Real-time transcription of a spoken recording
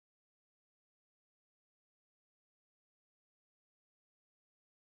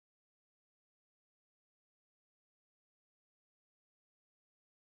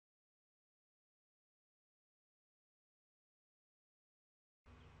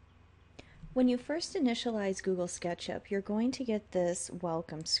When you first initialize Google SketchUp, you're going to get this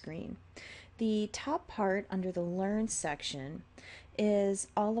welcome screen. The top part under the Learn section is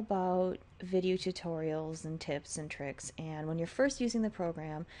all about video tutorials and tips and tricks, and when you're first using the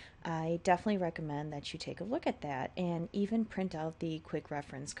program, I definitely recommend that you take a look at that and even print out the quick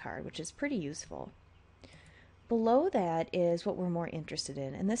reference card, which is pretty useful. Below that is what we're more interested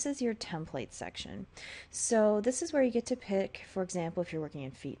in, and this is your template section. So this is where you get to pick, for example, if you're working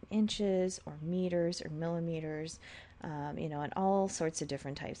in feet and inches or meters or millimeters, and all sorts of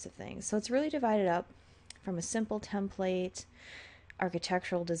different types of things. So it's really divided up from a simple template,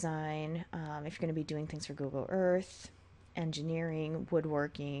 architectural design, if you're going to be doing things for Google Earth, engineering,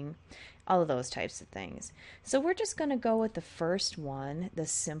 woodworking, all of those types of things. So we're just going to go with the first one, the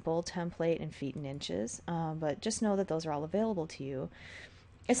simple template in feet and inches, but just know that those are all available to you.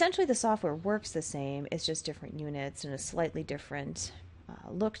 Essentially the software works the same, it's just different units and a slightly different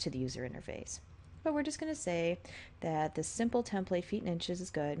look to the user interface. But we're just going to say that the simple template feet and inches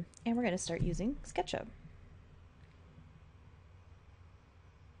is good, and we're going to start using SketchUp.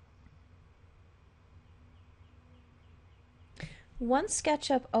 Once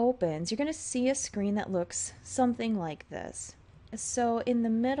SketchUp opens, you're going to see a screen that looks something like this. So in the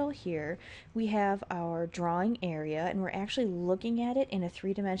middle here, we have our drawing area, and we're actually looking at it in a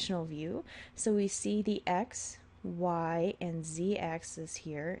three-dimensional view. So we see the X, Y, and Z axis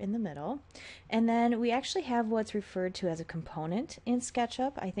here in the middle. And then we actually have what's referred to as a component in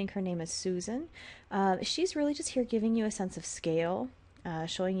SketchUp. I think her name is Susan. She's really just here giving you a sense of scale,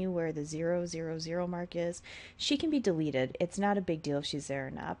 showing you where the 000 mark is. She can be deleted. It's not a big deal if she's there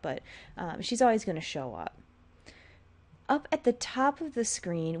or not, but she's always going to show up. Up at the top of the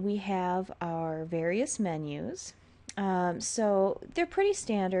screen, we have our various menus. So they're pretty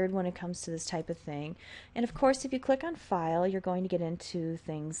standard when it comes to this type of thing. And of course, if you click on File, you're going to get into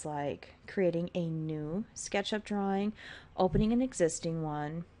things like creating a new SketchUp drawing, opening an existing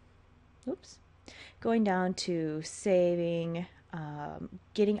one, going down to saving,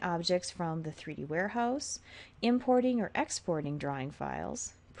 getting objects from the 3D warehouse, importing or exporting drawing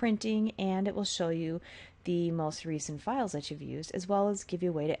files, printing, and it will show you the most recent files that you've used, as well as give you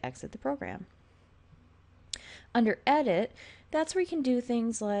a way to exit the program. Under Edit, that's where you can do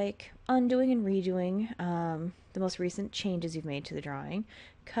things like undoing and redoing the most recent changes you've made to the drawing,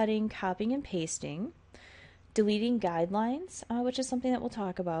 cutting, copying, and pasting, deleting guidelines, which is something that we'll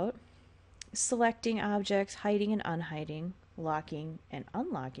talk about, selecting objects, hiding and unhiding, locking and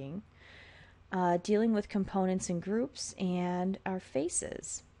unlocking, dealing with components and groups, and our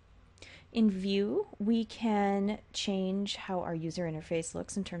faces. In View, we can change how our user interface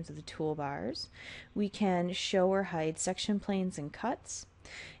looks in terms of the toolbars. We can show or hide section planes and cuts,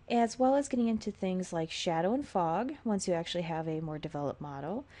 as well as getting into things like shadow and fog once you actually have a more developed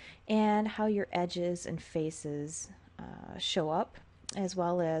model, and how your edges and faces show up, as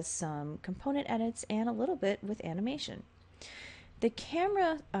well as some component edits and a little bit with animation. The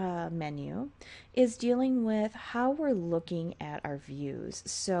camera menu is dealing with how we're looking at our views.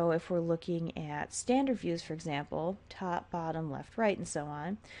 So if we're looking at standard views, for example, top, bottom, left, right, and so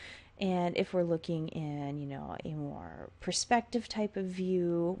on, and if we're looking in, a more perspective type of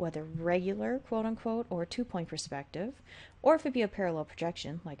view, whether regular, quote unquote, or two-point perspective, or if it be a parallel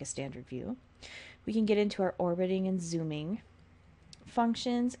projection, like a standard view, we can get into our orbiting and zooming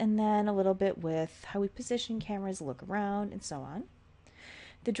functions, and then a little bit with how we position cameras, look around, and so on.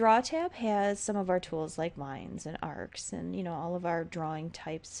 The Draw tab has some of our tools like lines and arcs and all of our drawing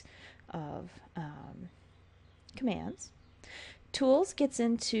types of commands. Tools gets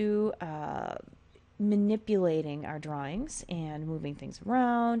into manipulating our drawings and moving things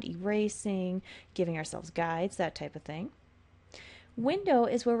around, erasing, giving ourselves guides, that type of thing. Window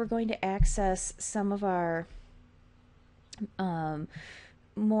is where we're going to access some of our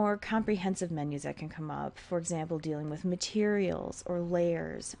more comprehensive menus that can come up. For example, dealing with materials or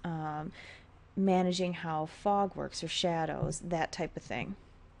layers, managing how fog works or shadows, that type of thing.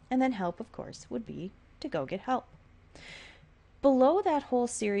 And then help, of course, would be to go get help. Below that whole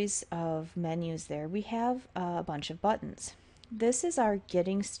series of menus there, we have a bunch of buttons. This is our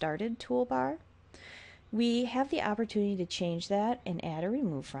Getting Started toolbar. We have the opportunity to change that and add or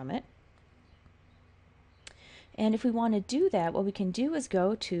remove from it. And if we want to do that, what we can do is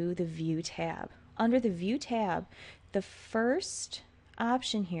go to the View tab. Under the View tab, the first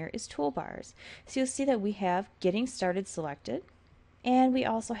option here is Toolbars. So you'll see that we have Getting Started selected, and we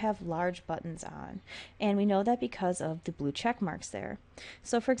also have large buttons on. And we know that because of the blue check marks there.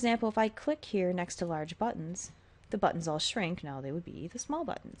 So for example, if I click here next to large buttons, the buttons all shrink. Now they would be the small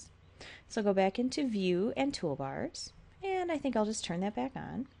buttons. So go back into View and Toolbars, and I think I'll just turn that back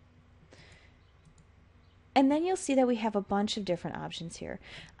on. And then you'll see that we have a bunch of different options here.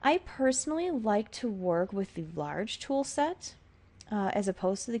 I personally like to work with the large tool set as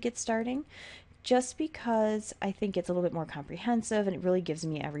opposed to the Get Starting, just because I think it's a little bit more comprehensive and it really gives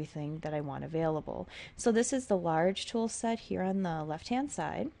me everything that I want available. So this is the large tool set here on the left-hand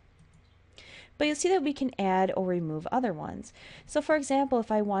side. But you'll see that we can add or remove other ones. So for example,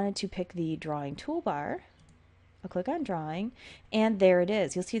 if I wanted to pick the drawing toolbar, I'll click on drawing, and there it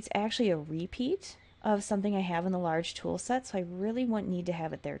is. You'll see it's actually a repeat of something I have in the large tool set, so I really wouldn't need to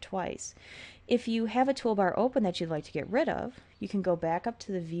have it there twice. If you have a toolbar open that you'd like to get rid of, you can go back up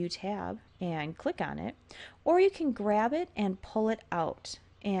to the View tab and click on it, or you can grab it and pull it out.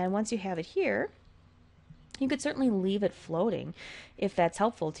 And once you have it here, you could certainly leave it floating if that's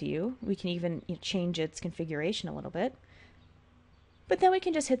helpful to you. We can even change its configuration a little bit. But then we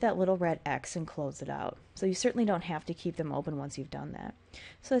can just hit that little red X and close it out. So you certainly don't have to keep them open once you've done that.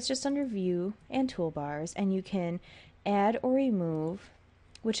 So it's just under View and Toolbars, and you can add or remove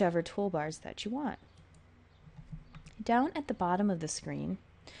whichever toolbars that you want. Down at the bottom of the screen,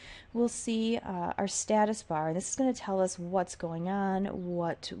 we'll see our status bar. This is going to tell us what's going on,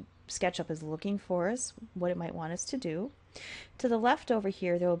 what SketchUp is looking for us, what it might want us to do. To the left over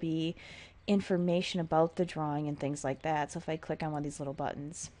here, there will be information about the drawing and things like that. So if I click on one of these little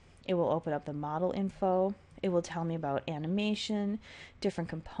buttons, it will open up the model info. It will tell me about animation, different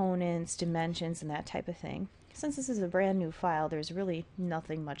components, dimensions, and that type of thing. Since this is a brand new file, there's really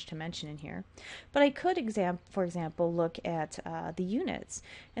nothing much to mention in here. But I could, for example, look at the units.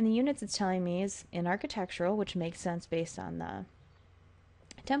 And the units it's telling me is in architectural, which makes sense based on the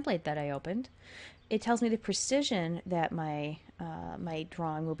template that I opened. It tells me the precision that my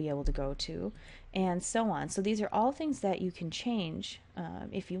drawing will be able to go to, and so on. So these are all things that you can change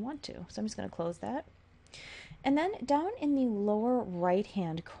if you want to. So I'm just going to close that. And then down in the lower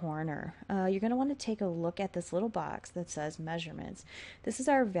right-hand corner, you're going to want to take a look at this little box that says measurements. This is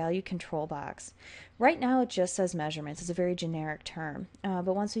our value control box. Right now it just says measurements. It's a very generic term.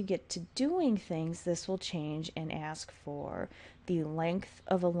 But once we get to doing things, this will change and ask for the length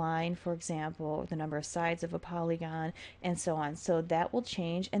of a line, for example, the number of sides of a polygon, and so on. So that will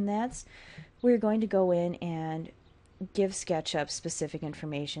change, and that's where you're going to go in and give SketchUp specific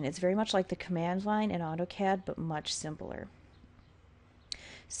information. It's very much like the command line in AutoCAD, but much simpler.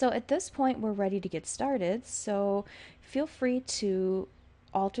 So at this point, we're ready to get started. So feel free to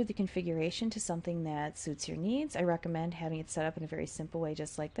alter the configuration to something that suits your needs. I recommend having it set up in a very simple way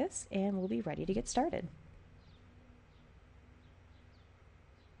just like this, and we'll be ready to get started.